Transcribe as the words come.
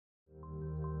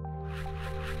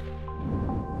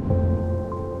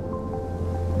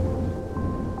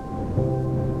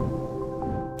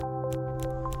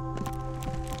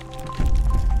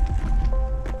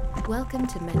Welcome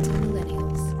to Mental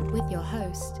Millennials with your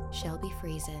host, Shelby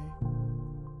Friesen.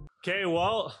 Okay,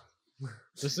 well,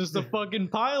 this is the fucking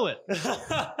pilot.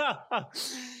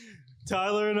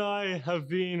 Tyler and I have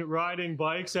been riding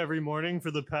bikes every morning for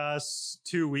the past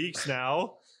 2 weeks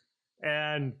now,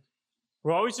 and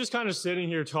we're always just kind of sitting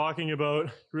here talking about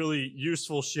really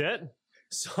useful shit.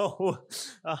 So,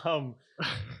 I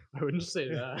wouldn't say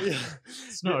that. Yeah.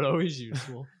 It's not always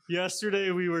useful. Yesterday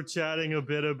we were chatting a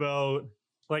bit about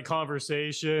like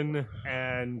conversation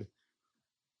and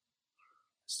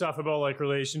stuff about like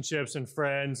relationships and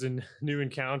friends and new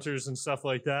encounters and stuff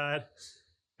like that.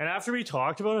 And after we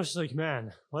talked about it, I was like,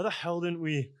 man, why the hell didn't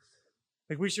we,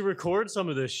 like, we should record some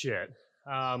of this shit.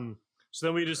 So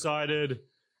then we decided,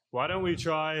 why don't we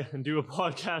try and do a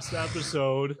podcast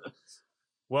episode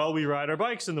while we ride our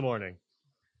bikes in the morning?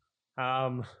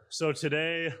 So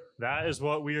today, that is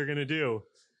what we are going to do.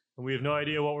 And we have no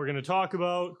idea what we're going to talk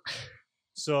about.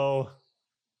 So,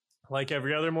 like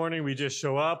every other morning, we just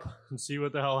show up and see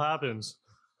what the hell happens.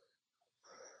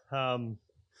 And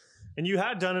you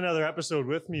had done another episode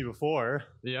with me before.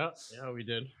 Yeah, we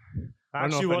did.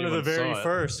 Actually, one of the very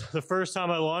first. The first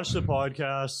time I launched the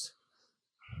podcast,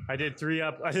 I did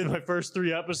my first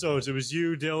 3 episodes. It was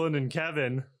you, Dylan, and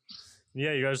Kevin.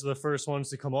 Yeah, you guys are the first ones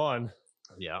to come on.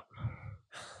 Yeah.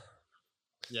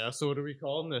 Yeah, so what are we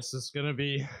calling this? It's going to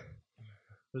be...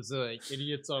 Is it like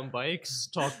idiots on bikes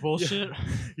talk bullshit?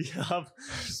 Yeah.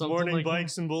 Morning like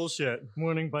bikes and bullshit.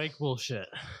 Morning bike bullshit.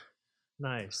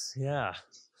 Nice. Yeah.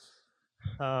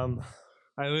 I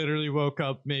literally woke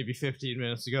up maybe 15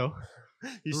 minutes ago.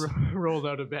 Rolled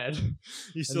out of bed.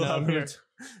 You still having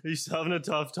a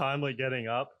tough time like getting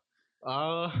up?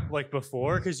 Like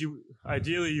before, because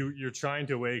you're trying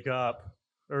to wake up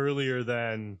earlier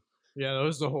than. Yeah, that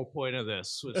was the whole point of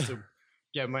this, was to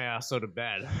get my ass out of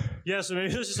bed. Yeah, so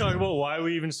maybe let's just talk about why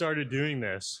we even started doing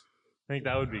this. I think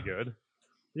that would be good.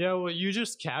 Yeah, well, you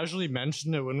just casually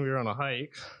mentioned it when we were on a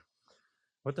hike.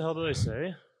 What the hell did I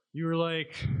say? You were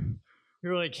like,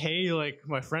 hey, like,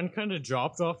 my friend kind of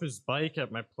dropped off his bike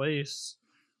at my place,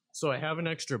 so I have an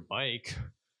extra bike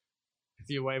if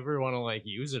you ever want to, like,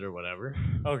 use it or whatever.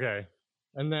 Okay.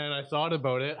 And then I thought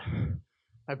about it.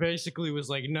 I basically was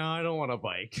like, no, I don't want a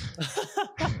bike.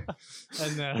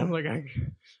 And then I'm like, I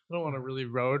don't want to really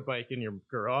road bike in your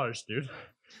garage, dude.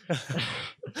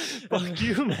 Fuck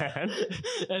you, man.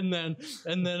 And then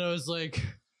I was like,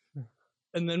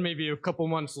 and then maybe a couple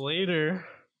months later,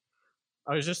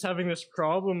 I was just having this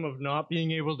problem of not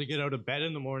being able to get out of bed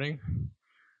in the morning.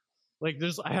 Like,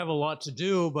 I have a lot to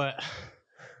do, but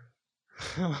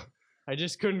I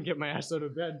just couldn't get my ass out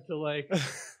of bed till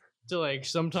like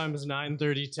sometimes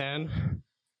 9:30, 10,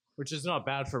 which is not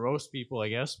bad for most people, I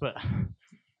guess. But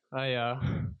I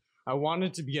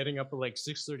wanted to be getting up at like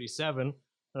 6:37.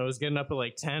 I was getting up at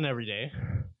like 10 every day.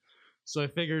 So I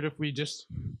figured if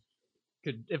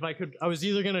I was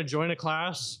either going to join a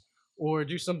class or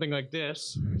do something like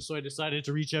this. So I decided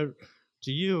to reach out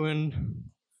to you and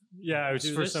it was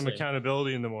for some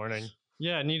accountability in the morning.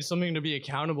 Yeah, I need something to be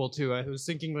accountable to. I was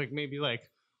thinking like maybe like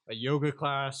a yoga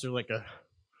class or like a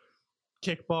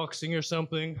kickboxing or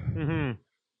something. Mm-hmm.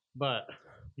 But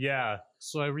yeah,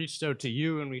 so I reached out to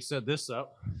you and we set this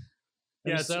up.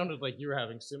 And it sounded like you were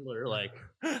having similar like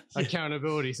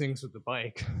accountability things with the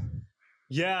bike.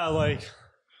 Yeah, like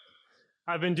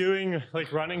I've been doing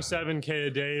like running 7K a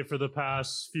day for the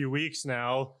past few weeks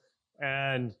now,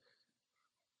 and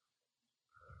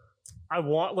I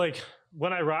want, like,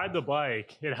 when I ride the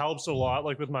bike, it helps a lot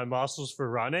like with my muscles for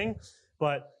running,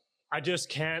 but I just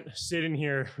can't sit in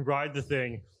here, ride the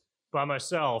thing by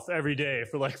myself every day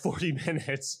for like 40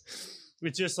 minutes.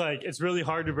 It's just like, it's really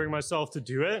hard to bring myself to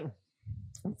do it.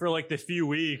 For like the few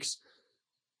weeks,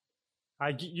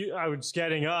 I was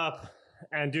getting up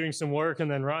and doing some work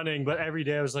and then running, but every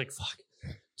day I was like, fuck,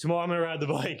 tomorrow I'm going to ride the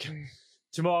bike.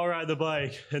 Tomorrow I'll ride the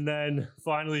bike. And then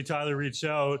finally Tyler reached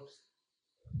out.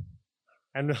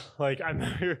 And like,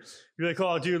 you're like,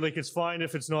 oh dude, like it's fine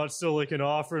if it's not still like an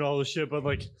offer and all this shit, but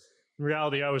like in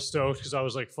reality I was stoked because I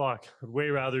was like, fuck, I'd way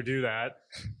rather do that.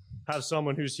 Have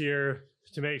someone who's here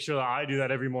to make sure that I do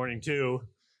that every morning too.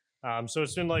 So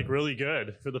it's been like really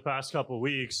good for the past couple of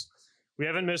weeks. We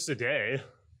haven't missed a day.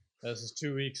 This is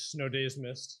 2 weeks, no days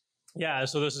missed. Yeah,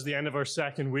 so this is the end of our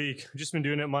second week. We've just been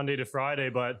doing it Monday to Friday,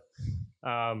 but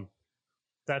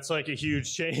that's like a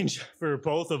huge change for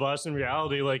both of us in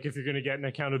reality. Like if you're going to get an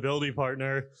accountability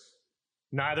partner,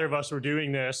 neither of us were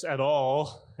doing this at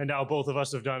all, and now both of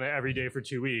us have done it every day for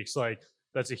 2 weeks. Like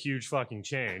that's a huge fucking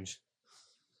change.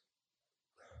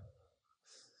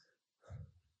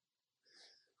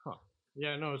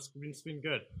 Yeah, no, it's been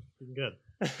good. It's been good.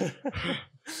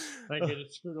 I get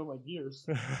it screwed on my gears.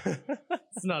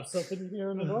 It's not something you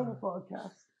hear in a normal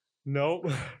podcast. Nope.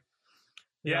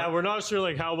 Yeah, we're not sure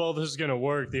like how well this is gonna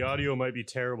work. The audio might be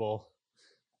terrible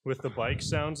with the bike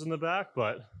sounds in the back,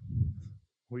 but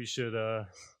we should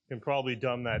can probably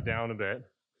dumb that down a bit.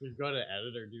 You've got an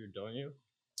editor, dude, don't you?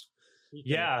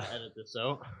 Yeah. Edit this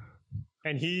out.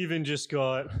 And he just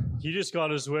got a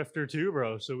Zwifter too,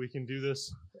 bro, so we can do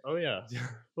this. Oh yeah.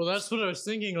 Well, that's what I was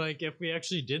thinking. Like, if we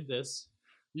actually did this,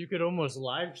 you could almost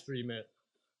live stream it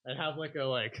and have like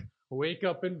a wake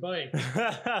up and bike,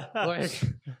 like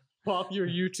pop your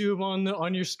YouTube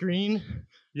on your screen,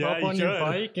 Yeah, hop on your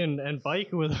bike and bike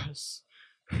with us.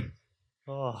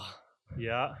 Oh,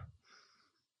 yeah.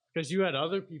 Because you had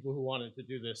other people who wanted to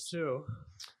do this too.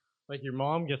 Like your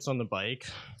mom gets on the bike.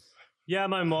 Yeah,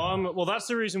 my mom. Well, that's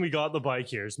the reason we got the bike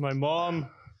here. Is my mom.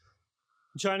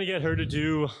 I'm trying to get her to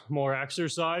do more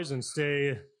exercise and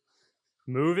stay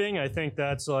moving. I think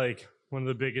that's like one of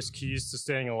the biggest keys to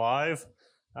staying alive.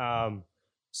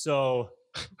 So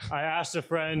I asked a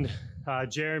friend,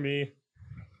 Jeremy,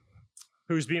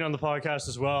 who's been on the podcast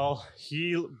as well.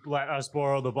 He let us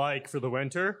borrow the bike for the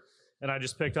winter, and I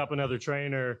just picked up another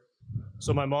trainer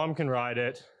so my mom can ride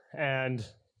it. And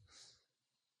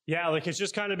yeah, like it's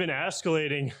just kind of been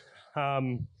escalating.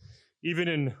 Even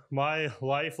in my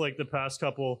life, like the past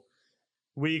couple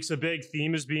weeks, a big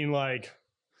theme has been like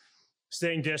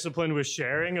staying disciplined with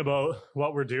sharing about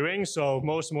what we're doing. So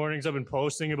most mornings I've been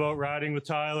posting about riding with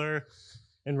Tyler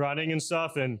and running and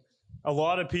stuff. And a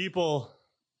lot of people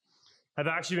have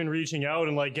actually been reaching out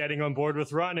and like getting on board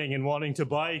with running and wanting to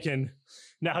bike. And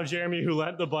now Jeremy, who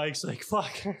lent the bike's like,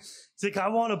 fuck, it's like, I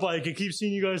want a bike. I keep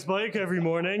seeing you guys bike every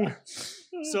morning.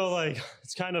 So like,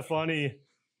 it's kind of funny.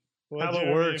 Well, how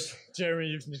Jeremy, it works.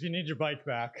 Jeremy, if you need your bike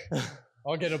back,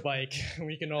 I'll get a bike and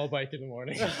we can all bike in the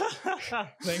morning.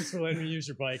 Thanks for letting me use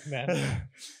your bike, man.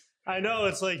 I know,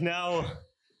 it's like now,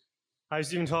 I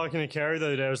was even talking to Carrie the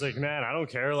other day. I was like, man, I don't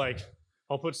care. Like,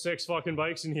 I'll put 6 fucking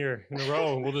bikes in here in a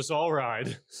row and we'll just all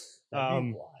ride. That'd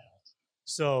be wild.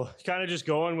 So kind of just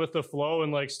going with the flow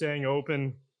and like staying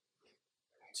open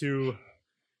to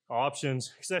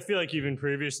options. Because I feel like even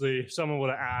previously, if someone would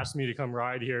have asked me to come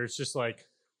ride here, it's just like,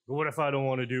 what if I don't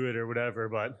want to do it or whatever?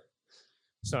 But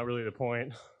it's not really the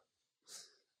point.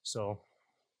 So,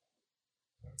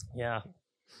 yeah.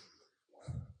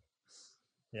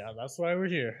 Yeah, that's why we're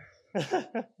here.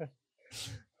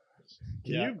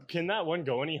 Can that one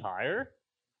go any higher?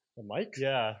 The mic?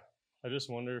 Yeah. I just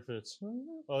wonder if it's.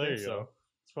 Oh, there you go.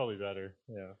 It's probably better.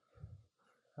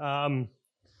 Yeah.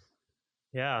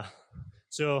 Yeah.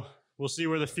 So we'll see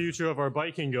where the future of our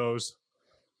biking goes.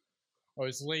 I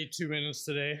was late 2 minutes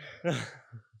today.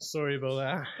 Sorry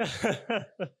about that.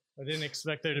 I didn't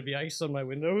expect there to be ice on my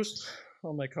windows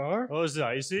on my car. Oh, is it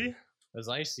icy? It was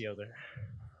icy out there.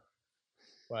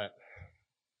 But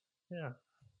yeah.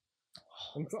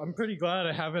 I'm pretty glad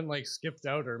I haven't like skipped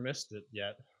out or missed it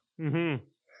yet. Mm-hmm.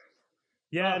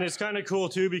 Yeah, and it's kind of cool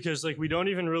too because like we don't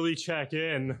even really check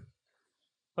in.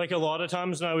 Like a lot of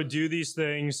times when I would do these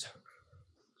things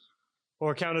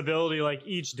or accountability, like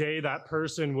each day that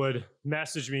person would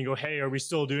message me and go, hey, are we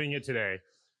still doing it today?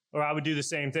 Or I would do the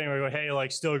same thing where I go, hey,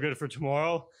 like still good for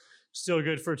tomorrow? Still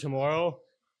good for tomorrow?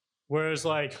 Whereas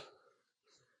like,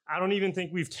 I don't even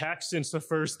think we've texted since the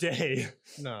first day.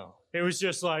 No. It was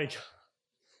just like,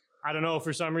 I don't know,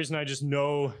 for some reason I just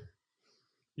know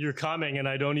you're coming and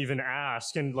I don't even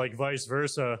ask, and like vice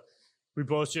versa. We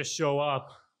both just show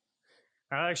up.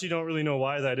 I actually don't really know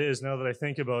why that is now that I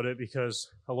think about it, because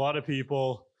a lot of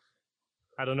people,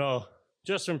 I don't know,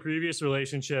 just from previous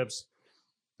relationships,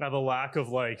 have a lack of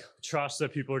like trust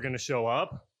that people are going to show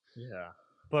up. Yeah.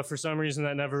 But for some reason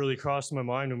that never really crossed my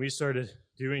mind when we started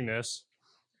doing this,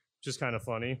 which is kind of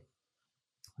funny.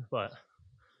 But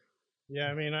yeah,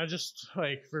 I mean, I just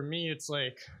like, for me, it's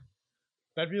like,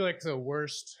 that'd be like the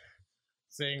worst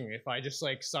thing if I just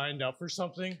like signed up for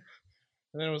something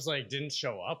and then it was like didn't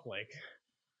show up. Like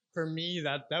for me,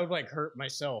 that would like hurt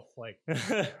myself. Like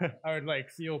I would like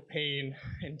feel pain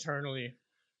internally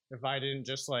if I didn't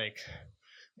just like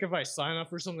if I sign up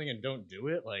for something and don't do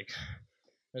it. Like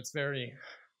it's very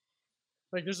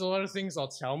like there's a lot of things I'll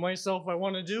tell myself I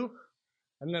want to do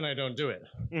and then I don't do it.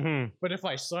 Mm-hmm. But if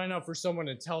I sign up for someone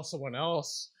and tell someone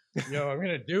else, yo, I'm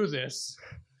gonna do this.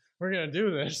 We're gonna do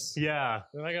this. Yeah.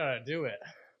 Then I gotta do it.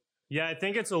 Yeah, I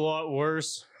think it's a lot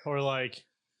worse, or like,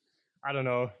 I don't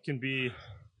know, can be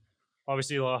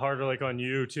obviously a lot harder like on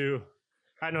you too.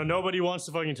 I know nobody wants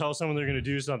to fucking tell someone they're gonna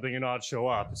do something and not show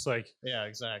up. It's like, yeah,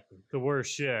 exactly. the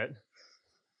worst shit.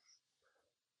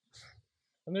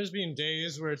 And there's been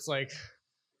days where it's like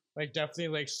definitely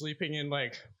like sleeping in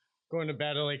like going to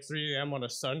bed at like 3 a.m. on a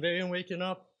Sunday and waking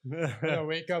up. And I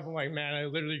wake up, I'm like, man, I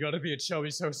literally got to be at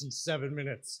Shelby's house in 7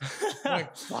 minutes. I'm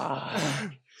like,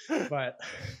 fuck. But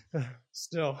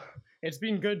still, it's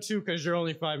been good too because you're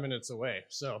only 5 minutes away.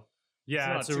 So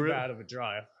Yeah, it's not too bad of a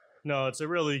drive. No, it's a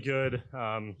really good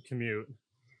commute.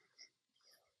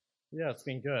 Yeah, it's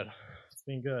been good. It's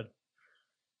been good.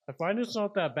 I find it's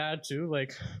not that bad too.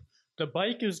 Like, the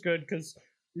bike is good because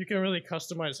you can really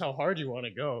customize how hard you want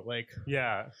to go. Like,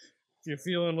 Yeah. if you're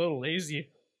feeling a little lazy,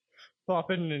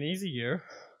 pop it in an easy gear,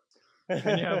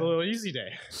 and you have a little easy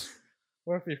day.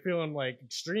 Or if you're feeling like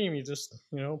extreme, you just,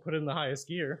 put it in the highest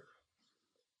gear.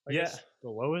 I Yeah. guess the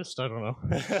lowest, I don't know.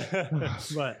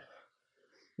 But,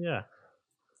 yeah.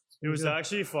 It was good.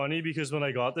 actually funny because when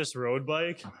I got this road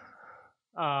bike,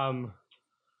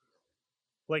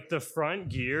 like the front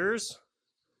gears,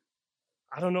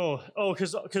 I don't know. Oh,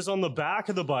 because on the back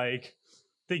of the bike,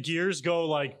 the gears go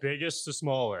like biggest to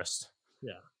smallest.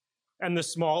 Yeah. And the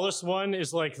smallest one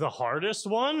is like the hardest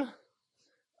one.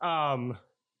 So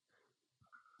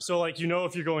like,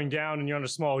 if you're going down and you're on a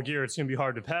small gear, it's going to be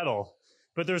hard to pedal.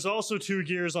 But there's also 2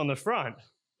 gears on the front.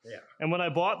 Yeah. And when I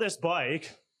bought this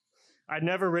bike, I'd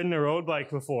never ridden a road bike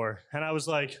before. And I was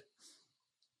like,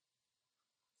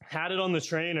 had it on the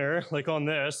trainer, like on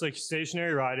this, like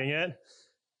stationary riding it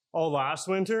all last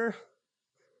winter.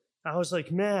 I was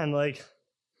like, man, like,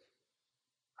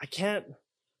 I can't,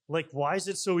 like, why is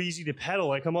it so easy to pedal?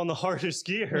 Like, I'm on the hardest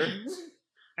gear.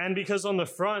 And because on the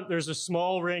front, there's a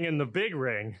small ring and the big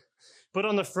ring. But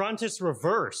on the front, it's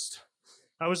reversed.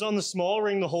 I was on the small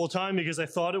ring the whole time because I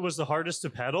thought it was the hardest to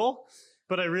pedal.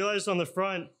 But I realized on the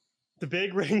front, the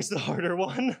big ring's the harder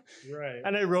one. Right.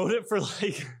 And I rode it for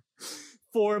like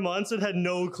 4 months and had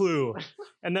no clue.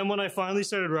 And then when I finally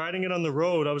started riding it on the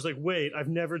road, I was like, wait, I've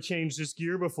never changed this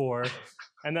gear before.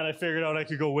 And then I figured out I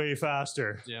could go way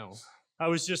faster. Yeah. I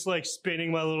was just like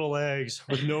spinning my little legs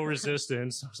with no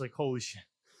resistance. I was like, holy shit.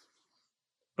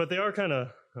 But they are kind of,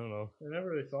 I don't know. I never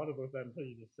really thought about that until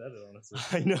you just said it, honestly.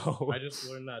 I know. I just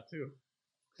learned that too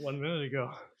 1 minute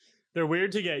ago. They're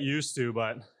weird to get used to,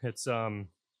 but it's,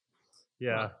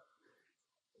 yeah.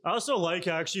 I also like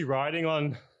actually riding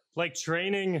on, like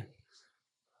training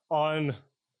on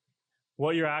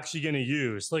what you're actually going to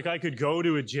use. Like I could go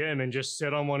to a gym and just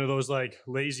sit on one of those like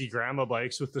lazy grandma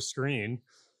bikes with the screen.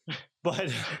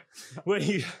 But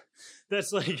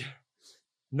that's like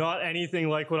not anything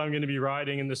like what I'm going to be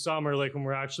riding in the summer, like when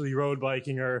we're actually road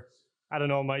biking, or I don't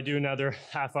know, might do another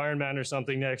half Ironman or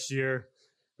something next year.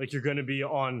 Like I'm going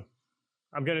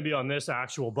to be on this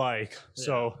actual bike. Yeah.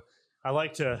 So I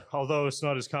like to, although it's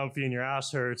not as comfy and your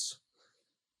ass hurts,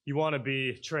 you want to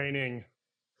be training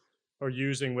or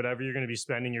using whatever you're going to be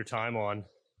spending your time on.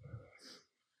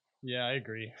 Yeah, I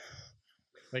agree.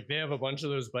 Like they have a bunch of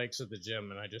those bikes at the gym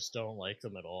and I just don't like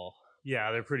them at all.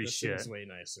 Yeah, they're pretty This shit. thing's way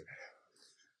nicer.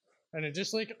 And it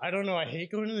just like, I don't know, I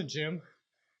hate going to the gym.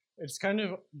 It's kind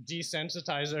of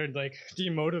desensitized or like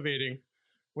demotivating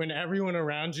when everyone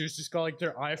around you's just got like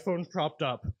their iPhone propped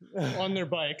up on their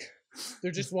bike.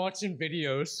 They're just watching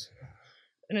videos.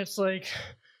 And it's like,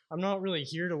 I'm not really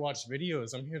here to watch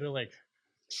videos. I'm here to like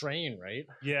train, right?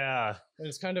 Yeah. And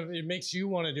it's kind of, it makes you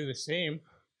want to do the same.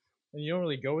 And you don't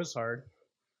really go as hard.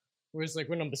 Whereas like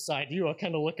when I'm beside you, I'll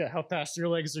kind of look at how fast your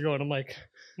legs are going. I'm like,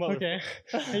 okay,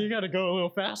 you got to go a little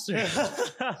faster.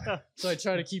 So I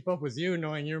try to keep up with you,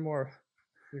 knowing your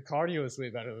cardio is way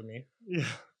better than me. Yeah.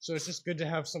 So it's just good to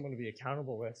have someone to be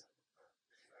accountable with.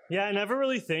 Yeah, I never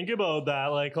really think about that.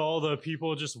 Like all the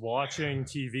people just watching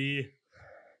TV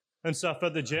and stuff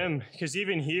at the gym. Because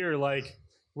even here, like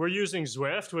we're using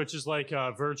Zwift, which is like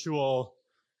a virtual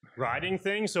riding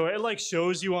thing. So it like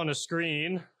shows you on a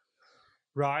screen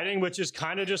riding, which is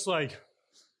kind of just like,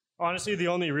 honestly, the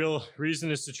only real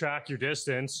reason is to track your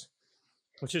distance,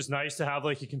 which is nice to have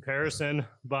like a comparison,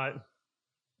 but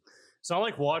it's not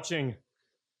like watching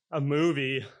a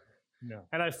movie. No.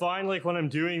 And I find like when I'm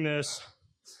doing this,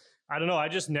 I don't know, I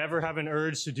just never have an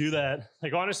urge to do that.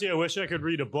 Like honestly, I wish I could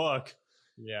read a book,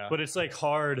 Yeah. but it's like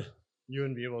hard. You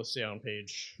wouldn't be able to stay on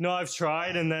page. No, I've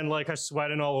tried and then like I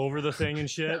sweating all over the thing and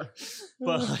shit.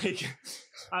 But like,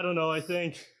 I don't know, I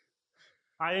think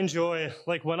I enjoy,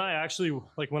 like when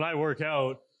I work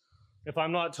out, if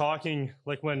I'm not talking,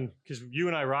 like because you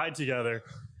and I ride together,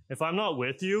 if I'm not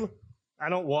with you, I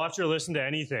don't watch or listen to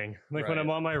anything. Like when Right. I'm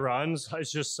on my runs,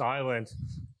 it's just silent.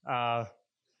 And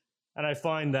I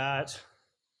find that,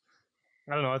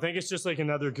 I don't know, I think it's just like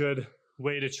another good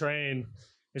way to train.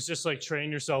 It's just like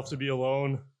train yourself to be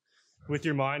alone with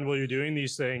your mind while you're doing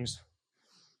these things.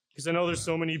 Because I know there's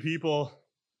so many people,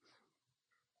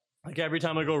 like every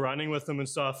time I go running with them and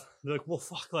stuff, they're like, well,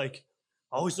 fuck, like,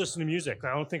 always listen to music.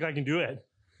 I don't think I can do it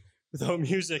without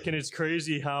music. And it's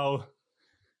crazy how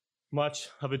much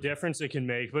of a difference it can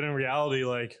make. But in reality,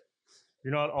 like,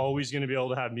 you're not always going to be able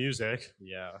to have music.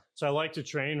 Yeah. So I like to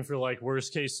train for like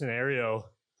worst case scenario,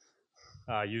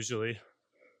 usually.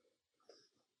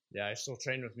 Yeah, I still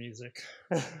train with music.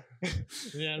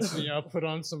 Yeah, I'll put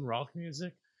on some rock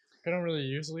music. I don't really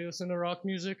usually listen to rock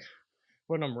music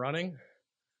when I'm running.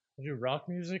 I do rock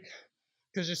music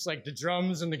because just like the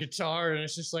drums and the guitar, and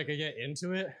it's just like I get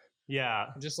into it. Yeah.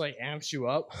 It just like amps you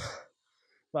up.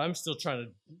 But I'm still trying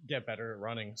to get better at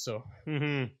running, so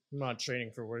I'm not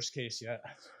training for worst case yet.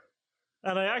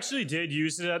 And I actually did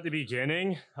use it at the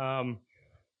beginning,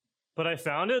 but I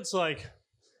found it's like,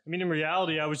 I mean, in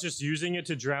reality, I was just using it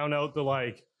to drown out the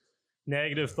like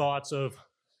negative thoughts of,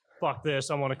 fuck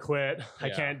this, I want to quit, I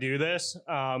can't do this.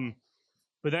 But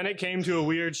then it came to a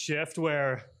weird shift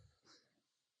where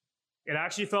it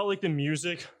actually felt like the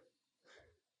music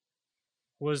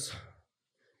was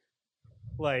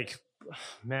like,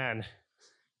 man,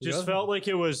 just felt like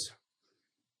it was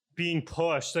being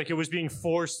pushed, like it was being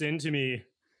forced into me.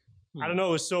 I don't know,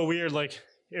 it was so weird. Like,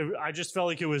 I just felt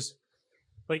like it was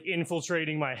like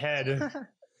infiltrating my head.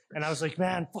 And I was like,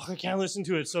 man, fuck, I can't listen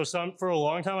to it. So for a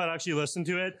long time, I'd actually listen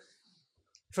to it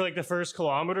for like the first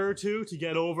kilometer or two to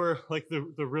get over like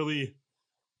the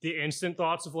instant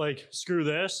thoughts of like, screw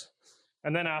this.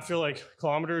 And then after like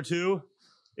kilometer or two,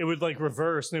 it would like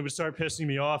reverse and it would start pissing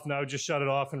me off, and I would just shut it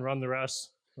off and run the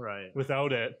rest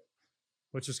without it,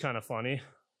 which was kind of funny.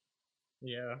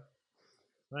 Yeah,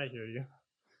 I hear you.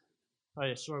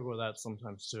 I struggle with that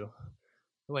sometimes too.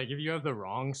 Like if you have the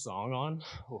wrong song on,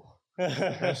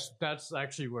 that's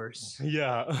actually worse.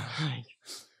 Yeah.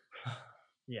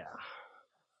 Yeah.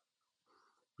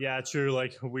 Yeah, true.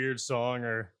 Like a weird song,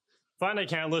 or find I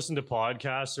can't listen to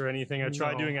podcasts or anything. I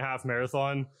tried doing a half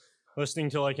marathon, listening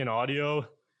to like an audio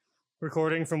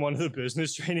recording from one of the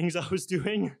business trainings I was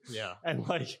doing. Yeah. And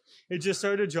like, it just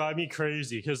started to drive me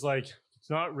crazy because like,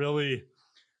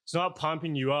 it's not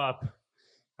pumping you up.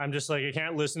 I'm just like, I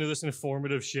can't listen to this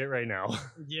informative shit right now.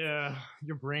 Yeah,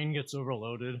 your brain gets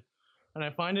overloaded. And I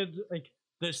find it like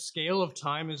the scale of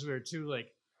time is weird too.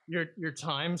 Like your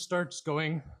time starts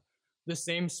going the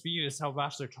same speed as how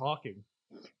fast they're talking.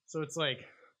 So it's like,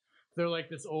 they're like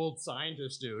this old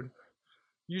scientist dude.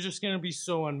 You're just going to be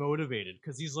so unmotivated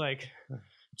because he's like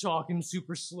talking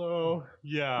super slow,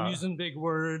 using big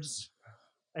words.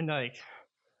 And like,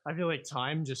 I feel like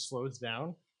time just slows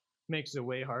down, makes it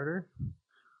way harder.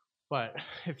 But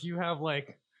if you have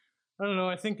like, I don't know,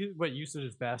 I think what you said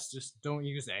is best. Just don't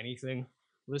use anything.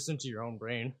 Listen to your own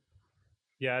brain.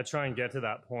 Yeah, try and get to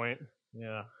that point.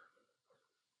 Yeah.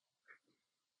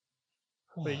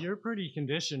 But you're pretty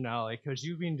conditioned now, like, because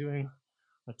you've been doing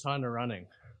a ton of running.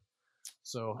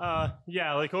 So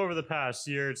yeah, like over the past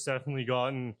year, it's definitely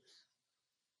gotten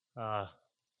a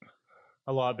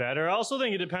lot better. I also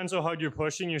think it depends on how hard you're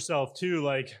pushing yourself too.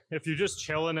 Like if you're just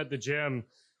chilling at the gym,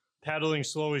 pedaling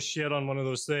slow as shit on one of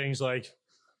those things, like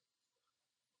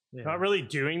not really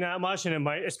doing that much, and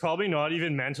it's probably not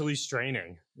even mentally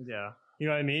straining. Yeah. You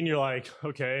know what I mean? You're like,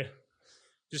 okay,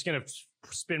 just gonna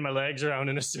spin my legs around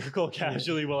in a circle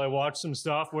casually while I watch some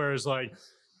stuff. Whereas like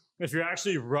if you're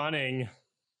actually running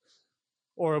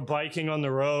or biking on the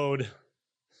road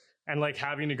and like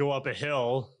having to go up a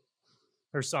hill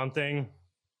or something,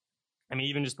 I mean,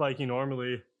 even just biking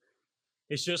normally,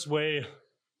 it's just way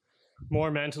more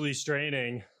mentally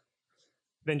straining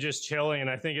than just chilling. And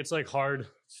I think it's like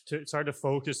it's hard to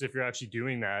focus if you're actually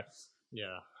doing that.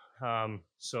 Yeah.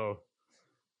 So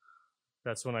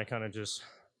that's when I kind of just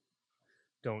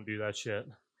don't do that shit.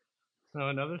 Now,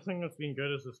 another thing that's been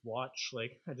good is this watch.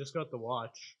 Like, I just got the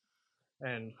watch,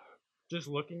 and just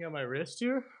looking at my wrist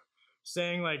here,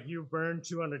 saying like you burned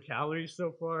 200 calories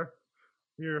so far,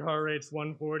 your heart rate's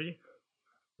 140.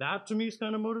 That to me is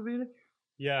kind of motivating.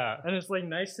 Yeah. And it's like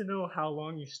nice to know how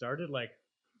long you started. Like,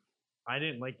 I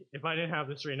didn't like, if I didn't have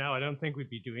this right now, I don't think we'd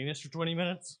be doing this for 20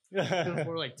 minutes.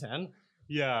 We're like 10.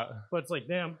 Yeah. But it's like,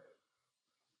 damn,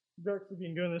 you've actually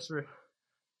been doing this for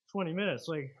 20 minutes.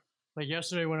 Like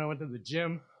yesterday when I went to the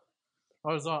gym,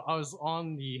 I was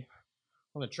on the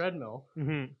treadmill,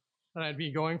 and I'd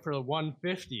be going for the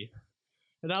 150,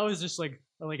 and I was just like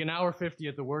an hour 50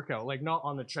 at the workout, like not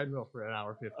on the treadmill for an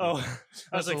hour 50. Oh,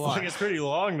 I was like, fuck, it's pretty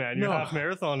long, man. You're half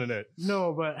marathoning it.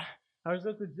 No, but I was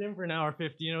at the gym for an hour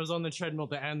 50, and I was on the treadmill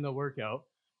to end the workout,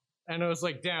 and I was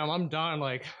like, damn, I'm done.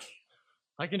 Like,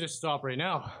 I can just stop right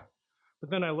now. But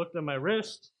then I looked at my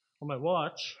wrist on my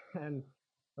watch, and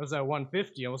I was at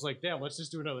 150. I was like, damn, let's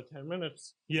just do another 10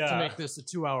 minutes to make this a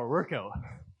 2-hour workout.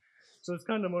 So it's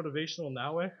kind of motivational in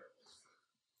that way.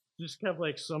 just kept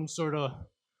like some sort of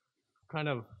kind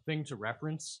of thing to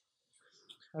reference.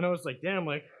 And I was like, damn,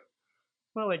 like,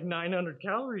 well, like 900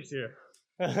 calories here.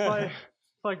 If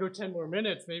I go 10 more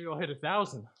minutes, maybe I'll hit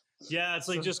 1,000. Yeah, it's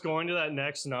like just going to that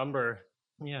next number.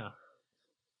 Yeah.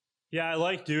 Yeah, I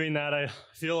like doing that. I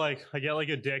feel like I get like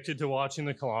addicted to watching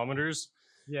the kilometers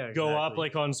Yeah. go up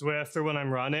like on Zwift or when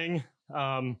I'm running,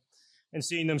 and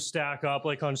seeing them stack up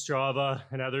like on Strava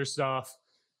and other stuff.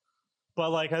 But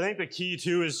like, I think the key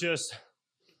too is just,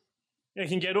 it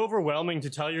can get overwhelming to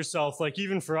tell yourself, like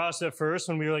even for us at first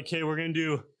when we were like, okay, we're going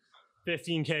to do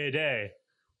 15K a day.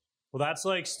 Well, that's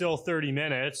like still 30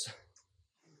 minutes.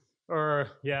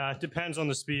 Or yeah, it depends on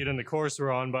the speed and the course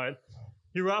we're on, but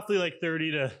you're roughly like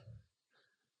 30 to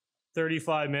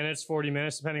 35 minutes, 40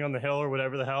 minutes, depending on the hill or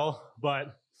whatever the hell.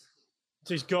 But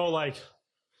to go like,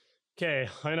 okay,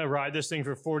 I'm going to ride this thing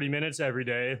for 40 minutes every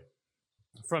day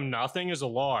from nothing is a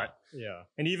lot. Yeah.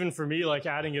 And even for me, like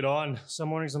adding it on, some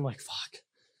mornings I'm like, fuck.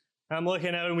 And I'm looking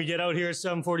at it and we get out here at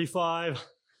 7:45.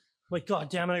 Like, God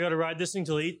damn it, I got to ride this thing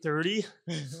till 8:30.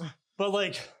 But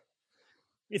like,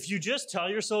 if you just tell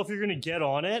yourself you're going to get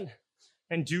on it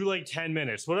and do like 10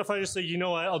 minutes, what if I just say, you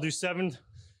know what, I'll do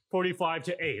 7:45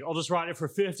 to 8. I'll just ride it for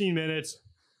 15 minutes.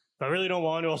 If I really don't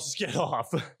want to, I'll just get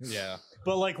off. Yeah.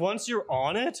 But like once you're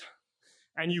on it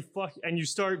and you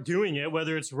start doing it,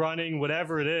 whether it's running,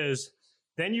 whatever it is,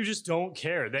 then you just don't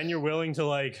care. Then you're willing to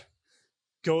like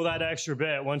go that extra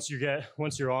bit once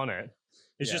you're on it.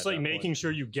 It's Yeah, just like definitely. making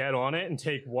sure you get on it and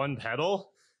take one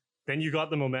pedal, then you got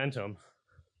the momentum.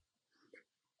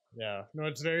 Yeah. No,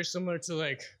 it's very similar to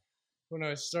like when I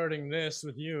was starting this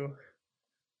with you.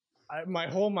 My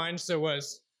whole mindset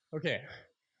was, okay,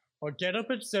 I'll get up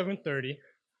at 7:30.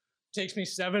 Takes me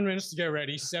 7 minutes to get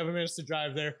ready, 7 minutes to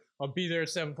drive there. I'll be there at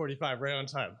 7:45, right on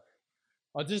time.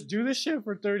 I'll just do this shit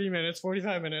for 30 minutes,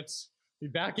 45 minutes, be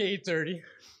back at 8:30,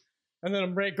 and then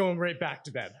I'm going right back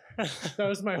to bed. That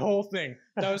was my whole thing.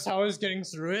 That was how I was getting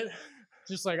through it.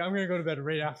 Just like, I'm going to go to bed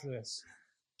right after this.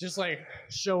 Just like,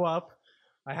 show up.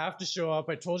 I have to show up.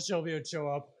 I told Shelby I'd show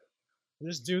up.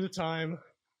 Just do the time,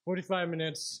 45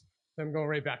 minutes, then I'm going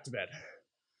right back to bed.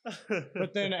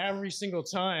 But then every single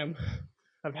time,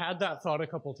 I've had that thought a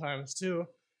couple times too,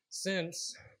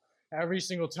 since every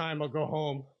single time I'll go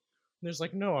home, there's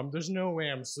like, there's no way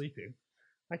I'm sleeping.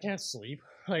 I can't sleep.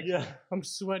 Like, Yeah. I'm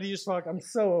sweaty as fuck. I'm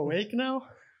so awake now.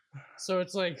 So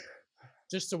it's like,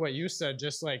 just to what you said,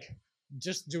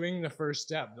 just doing the first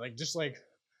step, like, just like,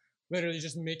 literally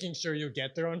just making sure you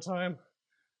get there on time,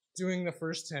 doing the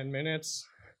first 10 minutes,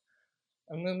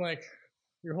 and then like,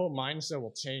 your whole mindset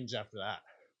will change after that.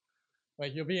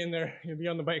 Like, you'll be in there, you'll be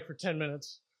on the bike for 10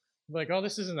 minutes. You'll be like, oh,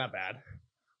 this isn't that bad.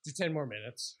 Do 10 more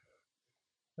minutes.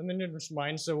 And then your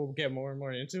mindset will get more and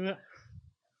more into it.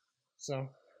 So,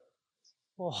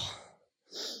 Oh.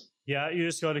 Yeah, you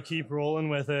just got to keep rolling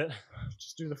with it.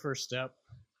 just do the first step.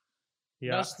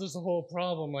 Yeah. That's the whole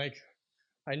problem. Like,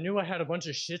 I knew I had a bunch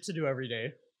of shit to do every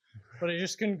day, but I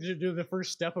just couldn't do the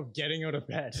first step of getting out of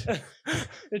bed.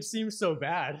 It seems so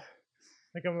bad.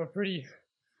 Like,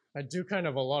 I do kind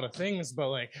of a lot of things, but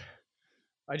like,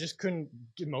 I just couldn't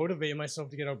motivate myself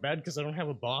to get out of bed because I don't have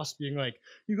a boss being like,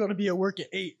 you got to be at work at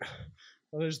 8.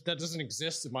 Well, that doesn't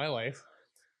exist in my life.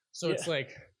 So It's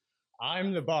like,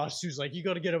 I'm the boss who's like, you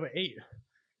got to get up at 8.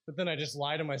 But then I just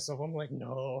lie to myself. I'm like,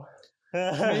 no,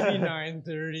 maybe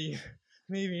 9:30.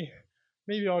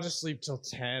 Maybe I'll just sleep till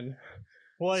 10.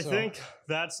 Well, I So- think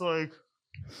that's like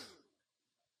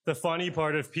the funny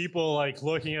part of people like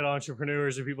looking at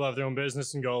entrepreneurs or people have their own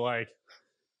business and go like,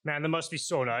 man, that must be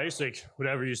so nice. Like,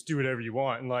 whatever, you just do whatever you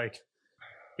want. And like,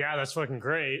 yeah, that's fucking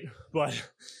great. But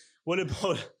what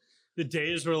about the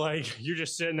days where like you're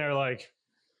just sitting there like,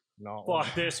 No.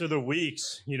 fuck this, or the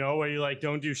weeks, you know, where you like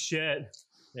don't do shit.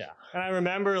 Yeah. And I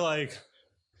remember like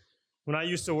when I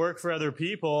used to work for other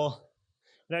people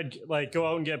and I'd like go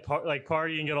out and get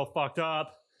party and get all fucked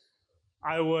up,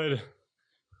 I would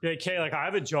be like, okay, like I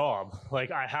have a job,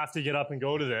 like I have to get up and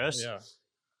go to this. Yeah.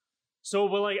 So,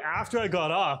 but like after I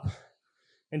got up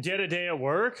and did a day at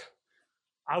work,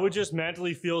 I would just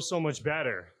mentally feel so much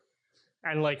better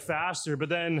and like faster. But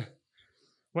then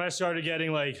when I started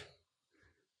getting like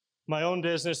my own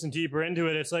business and deeper into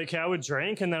it, it's like, okay, I would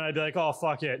drink and then I'd be like, oh,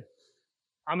 fuck it.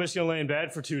 I'm just going to lay in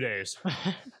bed for 2 days.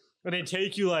 But it'd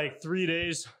take you like 3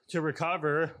 days to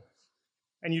recover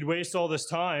and you'd waste all this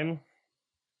time.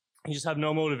 You just have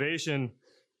no motivation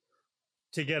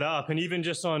to get up. And even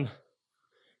just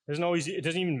it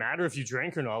doesn't even matter if you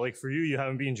drink or not. Like for you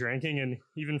haven't been drinking. And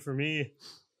even for me,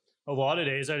 a lot of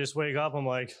days I just wake up, I'm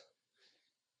like,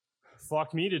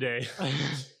 fuck me today.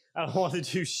 I don't want to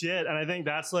do shit. And I think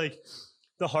that's like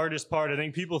the hardest part. I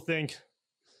think people think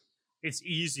it's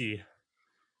easy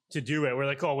to do it. We're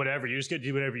like, oh, whatever, you just get to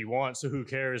do whatever you want, so who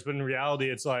cares? But in reality,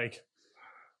 it's like,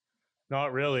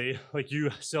 not really. Like, you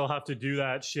still have to do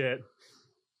that shit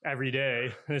every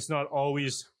day, and it's not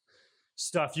always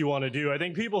stuff you want to do. I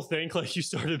think people think like you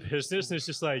start a business and it's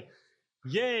just like,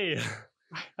 yay,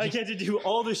 I get to do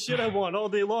all the shit I want all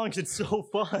day long 'cause it's so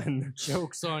fun.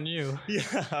 Joke's on you.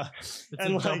 Yeah. It's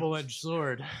And, a like, double-edged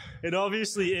sword. It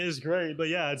obviously is great, but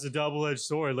yeah, it's a double-edged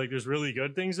sword. Like, there's really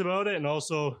good things about it and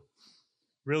also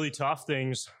really tough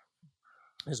things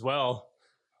as well.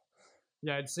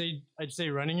 Yeah, I'd say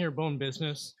running your own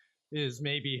business is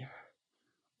maybe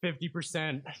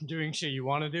 50% doing shit you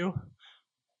want to do,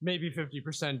 maybe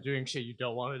 50% doing shit you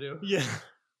don't want to do. Yeah.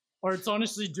 Or it's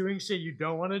honestly doing shit you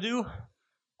don't want to do,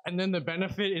 and then the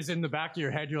benefit is in the back of your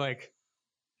head. You're like,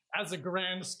 as a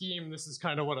grand scheme, this is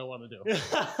kind of what I want to do.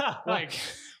 Like,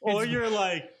 or it's- you're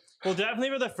like, well, definitely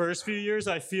for the first few years,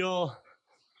 I feel,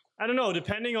 I don't know,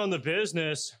 depending on the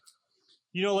business,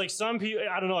 you know, like some people,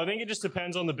 I don't know, I think it just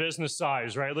depends on the business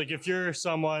size, right? Like, if you're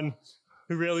someone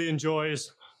who really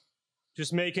enjoys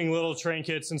just making little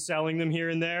trinkets and selling them here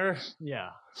and there, Yeah.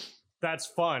 that's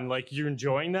fun. Like, you're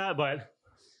enjoying that. But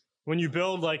when you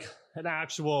build like an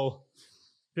actual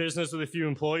business with a few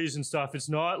employees and stuff, it's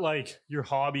not like your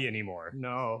hobby anymore.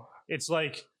 No. It's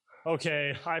like,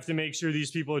 okay, I have to make sure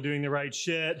these people are doing the right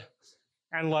shit.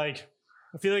 And like,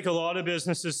 I feel like a lot of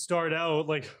businesses start out,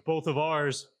 like both of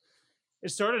ours, it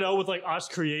started out with like us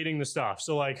creating the stuff.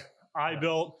 So like, I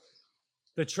built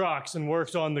the trucks and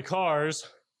worked on the cars.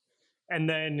 And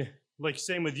then like,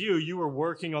 same with you were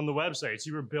working on the websites,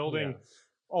 you were building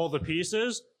all the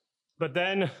pieces. But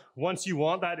then once you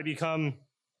want that to become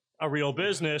a real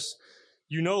business,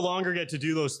 you no longer get to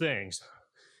do those things.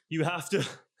 You have to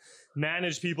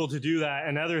manage people to do that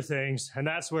and other things. And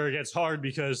that's where it gets hard,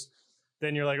 because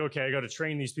then you're like, okay, I got to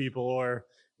train these people or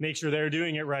make sure they're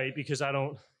doing it right, because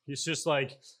it's just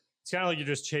like, it's kind of like you're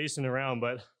just chasing around,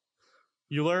 but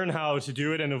you learn how to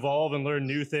do it and evolve and learn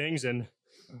new things and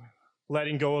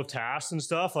letting go of tasks and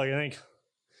stuff. Like, I think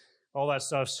all that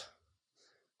stuff's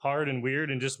hard and weird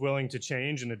and just willing to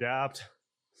change and adapt.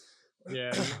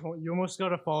 Yeah. You almost got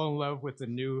to fall in love with the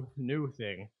new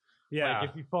thing. Yeah. Like,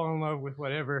 if you fall in love with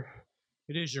whatever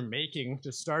it is you're making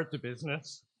to start the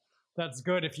business, that's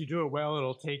good. If you do it well,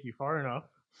 it'll take you far enough.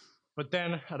 But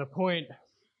then at a point,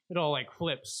 it all like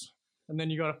flips. And then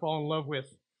you got to fall in love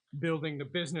with building the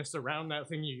business around that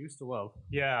thing you used to love.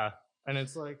 Yeah. And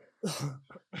it's like,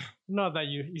 not that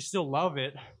you still love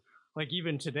it. Like,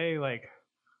 even today, like,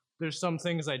 there's some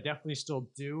things I definitely still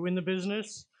do in the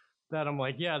business that I'm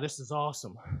like, yeah, this is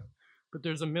awesome. But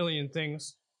there's a million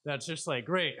things that's just like,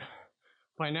 great,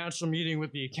 financial meeting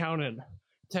with the accountant,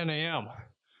 10 a.m.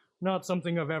 Not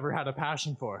something I've ever had a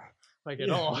passion for, like, at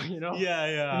all, you know? Yeah,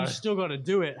 And yeah. you still got to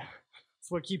do it. It's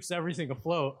what keeps everything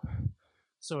afloat.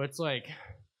 So it's like,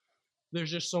 there's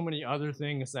just so many other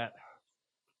things that,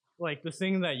 like, the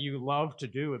thing that you love to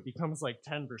do, it becomes like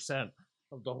 10%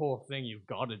 of the whole thing you've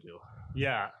got to do.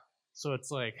 Yeah. So it's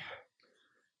like,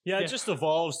 Yeah, it Yeah. just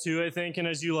evolves too, I think. And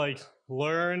as you like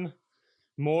learn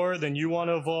more, then you want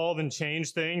to evolve and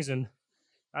change things. And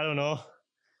I don't know.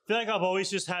 I feel like I've always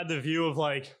just had the view of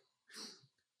like,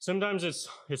 sometimes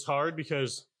it's hard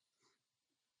because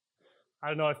I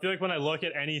don't know. I feel like when I look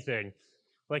at anything,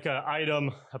 like an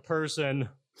item, a person,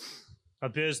 a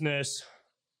business,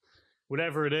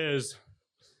 whatever it is,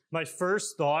 my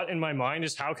first thought in my mind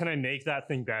is, how can I make that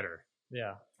thing better?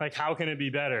 yeah, Like, how can it be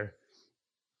better?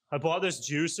 I bought this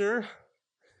juicer,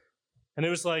 and it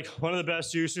was like one of the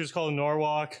best juicers, called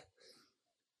Norwalk.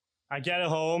 I get it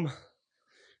home.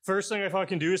 First thing I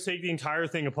fucking do is take the entire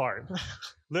thing apart.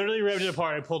 Literally ripped it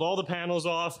apart. I pulled all the panels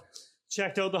off,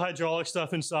 checked out the hydraulic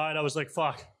stuff inside. I was like,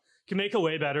 fuck, can make a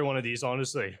way better one of these,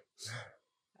 honestly.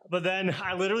 But then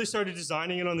I literally started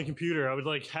designing it on the computer. I would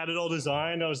like, had it all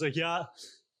designed. I was like, yeah,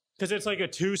 because it's like a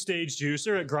 2-stage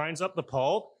juicer. It grinds up the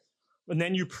pulp, and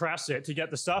then you press it to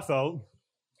get the stuff out.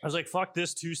 I was like, fuck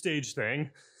this 2-stage thing.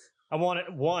 I want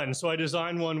it one. So I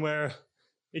designed one where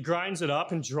it grinds it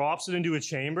up and drops it into a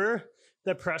chamber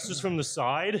that presses from the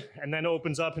side and then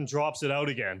opens up and drops it out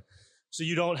again. So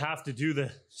you don't have to do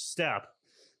the step.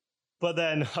 But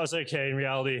then I was like, okay, in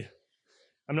reality,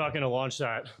 I'm not going to launch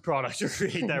that product or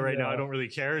create that right now. I don't really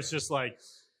care. It's just like,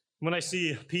 when I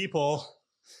see people,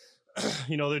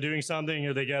 you know, they're doing something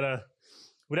or they get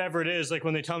whatever it is, like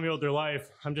when they tell me about their life,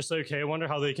 I'm just like, okay, I wonder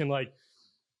how they can like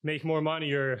make more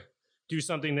money or do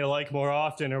something they like more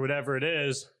often or whatever it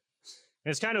is.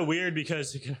 And it's kind of weird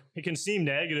because it can seem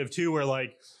negative too, where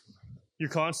like you're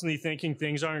constantly thinking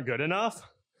things aren't good enough.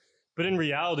 But in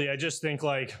reality, I just think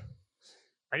like,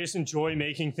 I just enjoy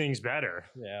making things better.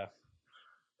 yeah.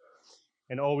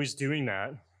 and always doing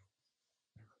that.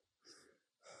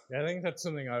 Yeah, I think that's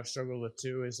something I've struggled with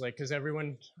too, is like, because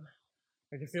everyone,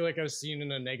 like, I feel like I was seen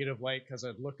in a negative light because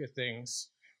I'd look at things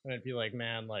and I'd be like,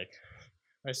 man, like,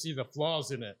 I see the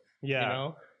flaws in it, Yeah. you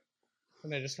know?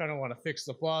 And I just kind of want to fix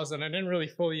the flaws, and I didn't really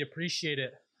fully appreciate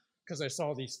it because I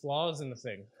saw these flaws in the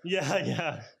thing.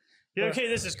 Yeah. Okay,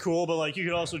 this is cool, but like you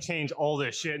could also change all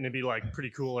this shit and it'd be like pretty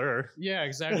cooler. Yeah,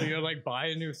 exactly. You'll like buy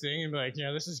a new thing and be like,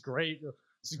 yeah, this is great.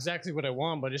 It's exactly what I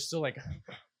want, but it's still like,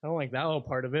 I don't like that little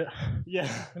part of it. Yeah.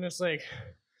 And it's like,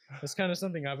 it's kind of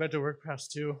something I've had to work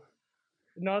past too.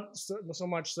 Not so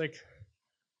much like,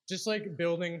 just like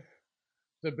building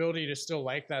the ability to still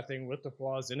like that thing with the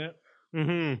flaws in it.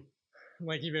 Mm-hmm.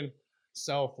 Like even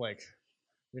self, like,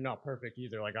 you're not perfect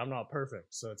either. Like, I'm not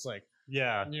perfect. So it's like,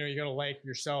 Yeah. you know, you gotta like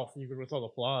yourself even with all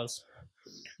the flaws.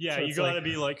 Yeah, So you it's gotta like-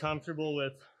 be like comfortable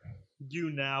with you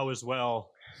now as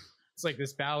well. It's like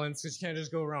this balance, because you can't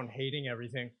just go around hating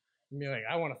everything and be like,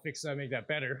 I want to fix that, make that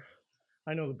better.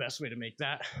 I know the best way to make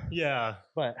that. Yeah.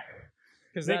 But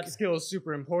because Make- that skill is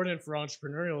super important for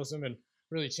entrepreneurialism and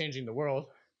really changing the world.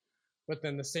 But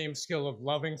then the same skill of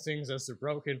loving things as they're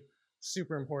broken,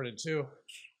 super important too.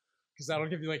 Because that'll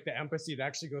give you like the empathy to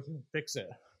actually go through and fix it.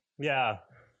 Yeah.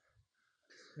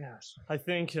 Yes. I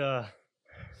think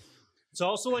it's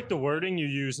also like the wording you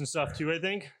use and stuff too, I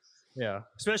think. Yeah.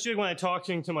 Especially when I'm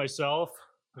talking to myself,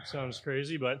 which sounds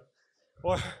crazy, but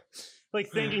or like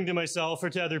thinking to myself or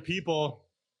to other people,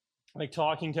 like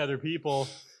talking to other people,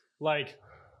 like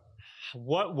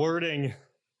what wording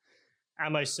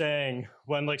am I saying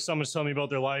when like someone's telling me about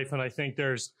their life and I think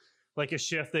there's like a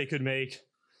shift they could make.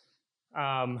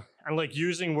 And like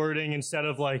using wording instead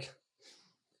of like,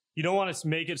 you don't want to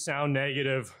make it sound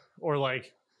negative or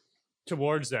like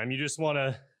towards them. You just want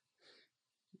to,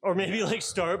 or maybe like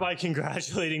start by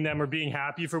congratulating them or being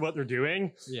happy for what they're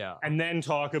doing. Yeah. And then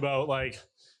talk about like,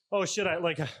 oh shit, I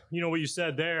like, you know what you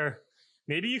said there.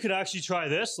 Maybe you could actually try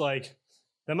this. Like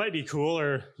that might be cool.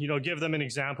 Or, you know, give them an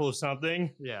example of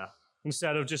something Yeah.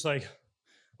 instead of just like,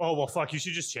 oh, well, fuck, you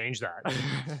should just change that.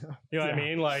 You know what I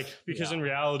mean? Like, because in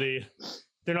reality,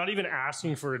 they're not even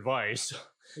asking for advice.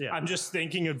 Yeah. I'm just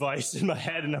thinking advice in my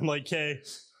head and I'm like, okay.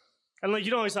 And like,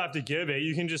 you don't always have to give it.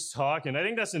 You can just talk. And I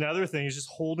think that's another thing is just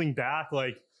holding back.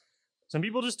 Like some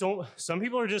people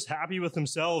are just happy with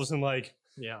themselves. And like,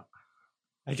 Yeah.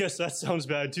 I guess that sounds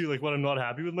bad too. Like when I'm not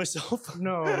happy with myself.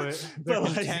 No, they're But,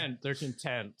 like, content. They're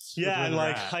content. with Yeah. where And they're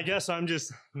like, at. I guess I'm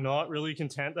just not really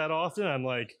content that often. I'm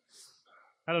like,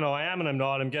 I don't know. I am and I'm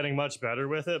not. I'm getting much better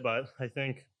with it. But I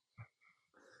think,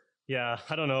 yeah,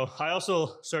 I don't know. I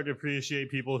also start to appreciate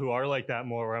people who are like that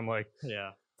more where I'm like,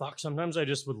 Yeah. fuck, sometimes I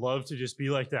just would love to just be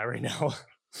like that right now.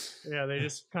 Yeah, they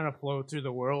just kind of flow through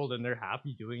the world and they're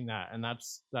happy doing that. And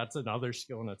that's another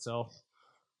skill in itself.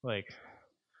 Like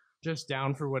just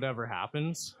down for whatever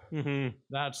happens. Mm-hmm.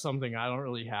 That's something I don't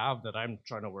really have that I'm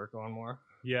trying to work on more.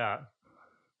 Yeah.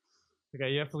 Like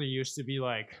I definitely used to be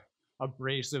like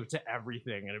abrasive to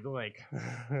everything. And I'd be like,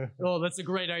 oh, that's a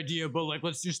great idea, but like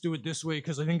let's just do it this way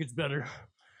because I think it's better.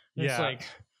 And It's Yeah. like,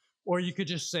 or you could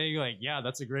just say like, yeah,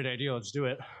 that's a great idea, let's do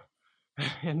it.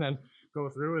 And then go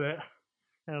through with it.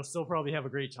 And I'll still probably have a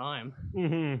great time.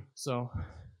 Mm-hmm. So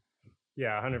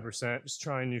Yeah, 100%. Just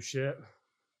trying new shit.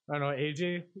 I don't know,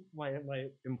 AJ, my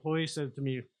employee said to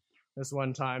me this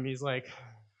one time, he's like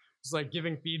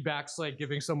giving feedback's like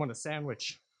giving someone a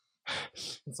sandwich.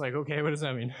 It's like, okay, what does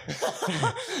that mean?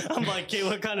 I'm like, okay,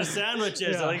 what kind of sandwich is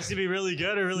it? Yeah. Like, it's gonna be really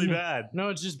good or really bad? No,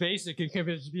 it's just basic. It can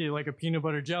just be like a peanut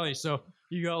butter jelly. So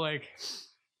you got like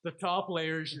the top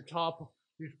layers, your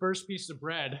first piece of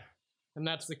bread, and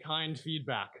that's the kind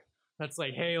feedback. That's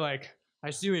like, hey, like, I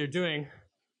see what you're doing.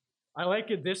 I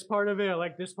like it, this part of it. I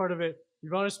like this part of it.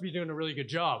 You've honestly been doing a really good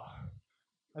job.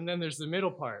 And then there's the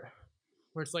middle part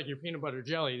where it's like your peanut butter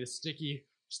jelly, the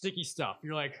sticky stuff.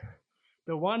 You're like,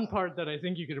 the one part that I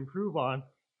think you could improve on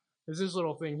is this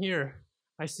little thing here.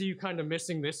 I see you kind of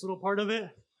missing this little part of it.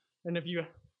 And if you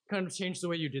kind of change the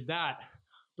way you did that,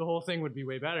 the whole thing would be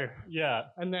way better. Yeah.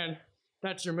 And then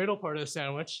that's your middle part of the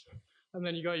sandwich. And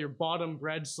then you got your bottom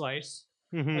bread slice.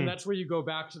 Mm-hmm. And that's where you go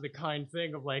back to the kind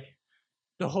thing of like,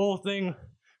 the whole thing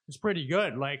is pretty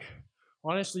good. Like,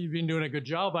 honestly, you've been doing a good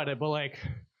job at it. But like,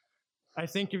 I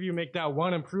think if you make that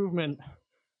one improvement,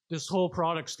 this whole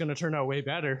product's going to turn out way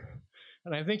better.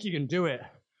 And I think you can do it.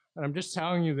 And I'm just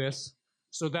telling you this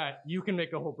so that you can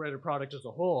make a whole better product as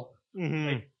a whole. Mm-hmm.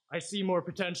 Like, I see more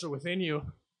potential within you.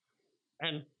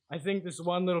 And I think this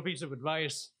one little piece of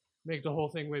advice make the whole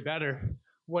thing way better.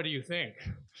 What do you think?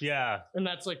 Yeah. And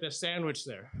that's like the sandwich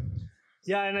there.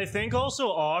 Yeah, and I think also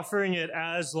offering it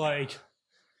as like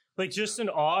just an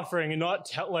offering and not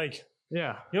like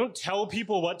Yeah. You don't tell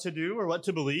people what to do or what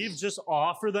to believe. Just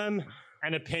offer them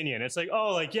an opinion. It's like,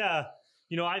 oh, like, yeah,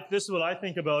 you know, this is what I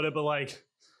think about it, but like,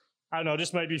 I don't know,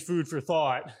 this might be food for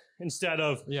thought. Instead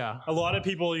of a lot of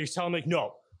people, you tell them like,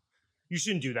 no, you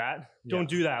shouldn't do that. Don't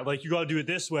do that. Like, you got to do it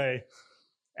this way.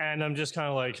 And I'm just kind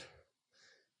of like,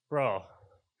 bro,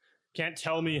 can't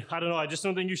tell me. I don't know. I just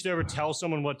don't think you should ever tell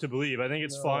someone what to believe. I think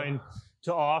it's fine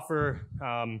to offer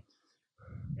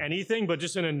anything, but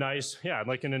just in a nice,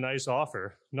 like in a nice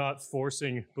offer, not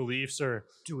forcing beliefs or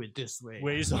do it this way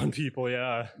ways on people.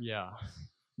 Yeah.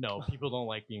 No, people don't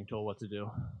like being told what to do.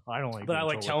 I don't like but I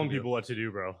like telling people what to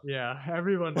do, bro. Yeah,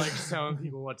 everyone likes telling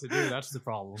people what to do. That's the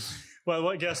problem.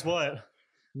 But guess what?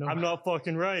 No. I'm not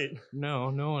fucking right.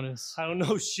 No one is. I don't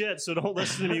know shit, so don't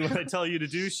listen to me when I tell you to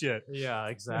do shit. Yeah,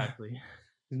 exactly.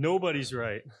 Nobody's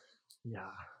right. Yeah.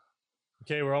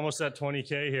 Okay, we're almost at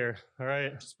 20K here. All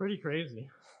right. It's pretty crazy.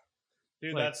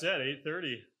 Dude, that's it.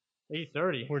 8:30.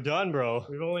 8:30. We're done, bro.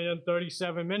 We've only done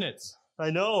 37 minutes. I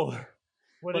know.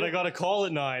 But I got a call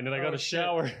at 9 and I got a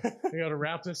shower. We got to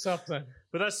wrap this up then.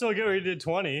 But that's still good. We did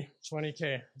 20.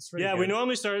 20K. Yeah, we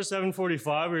normally start at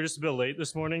 7:45. We were just a bit late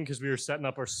this morning because we were setting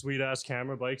up our sweet-ass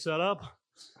camera bike setup.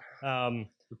 The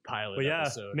pilot but yeah,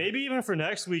 episode. Maybe even for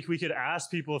next week, we could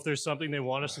ask people if there's something they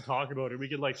want us to talk about, or we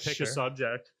could like pick a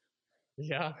subject.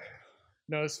 Yeah.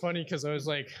 No, it's funny because I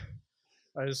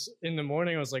was in the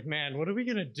morning, I was like, man, what are we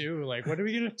going to do? Like, what are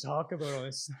we going to talk about on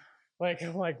this? Like,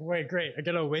 I'm like, wait, great. I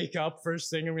got to wake up.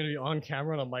 First thing, I'm going to be on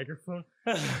camera on a microphone.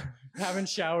 Haven't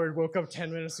showered, woke up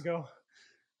 10 minutes ago.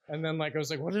 And then like, I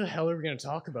was like, what the hell are we going to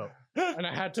talk about? And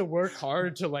I had to work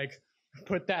hard to like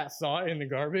put that thought in the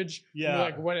garbage. Yeah. And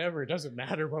like, whatever. It doesn't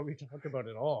matter what we talk about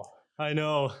at all. I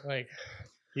know. Like,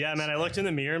 yeah, man, I looked in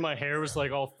the mirror and my hair was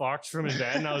like all fucked from in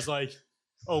bed. And I was like,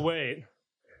 oh, wait.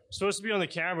 I'm supposed to be on the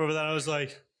camera. But then I was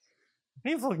like, I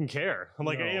don't even fucking care. I'm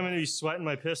like, hey, I'm going to be sweating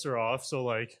my pisser off. So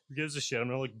like, who gives a shit? I'm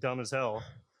going to look dumb as hell.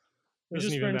 We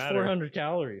just burned 400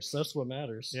 calories. That's what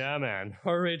matters. Yeah, man.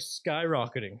 Heart rate's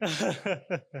skyrocketing.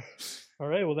 All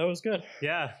right. Well, that was good.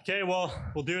 Yeah. Okay. Well,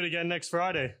 we'll do it again next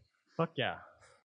Friday. Fuck yeah.